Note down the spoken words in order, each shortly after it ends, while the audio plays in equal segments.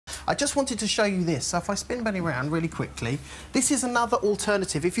I just wanted to show you this. So if I spin Benny round really quickly, this is another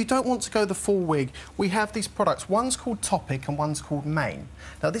alternative. If you don't want to go the full wig, we have these products. One's called Topic and one's called Mane.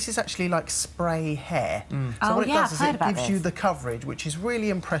 Now, this is actually like spray hair. So what it does is it gives you the coverage, which is really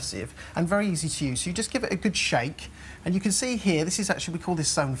impressive and very easy to use. So you just give it a good shake, and you can see here, this is actually, we call this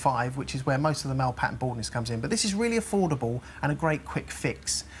Zone 5, which is where most of the male pattern baldness comes in. But this is really affordable and a great quick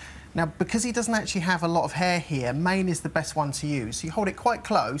fix. Now, because he doesn't actually have a lot of hair here, Mane is the best one to use. So you hold it quite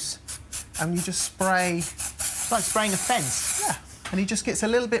close, and you just spray... It's like spraying a fence. Yeah, and he just gets a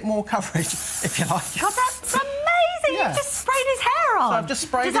little bit more coverage, if you like. God, that's amazing! Yeah. You've just sprayed his hair on! So I've just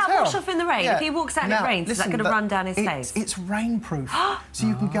sprayed his hair on. Does that wash off in the rain? Yeah. If he walks out Now, and it rains, is that going to run down his face? It's rainproof. So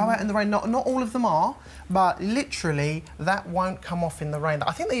you can go out in the rain. Not all of them are, but literally, that won't come off in the rain.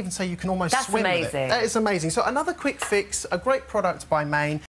 I think they even say you can almost swim with it. That's amazing. That is amazing. So another quick fix, a great product by Mane.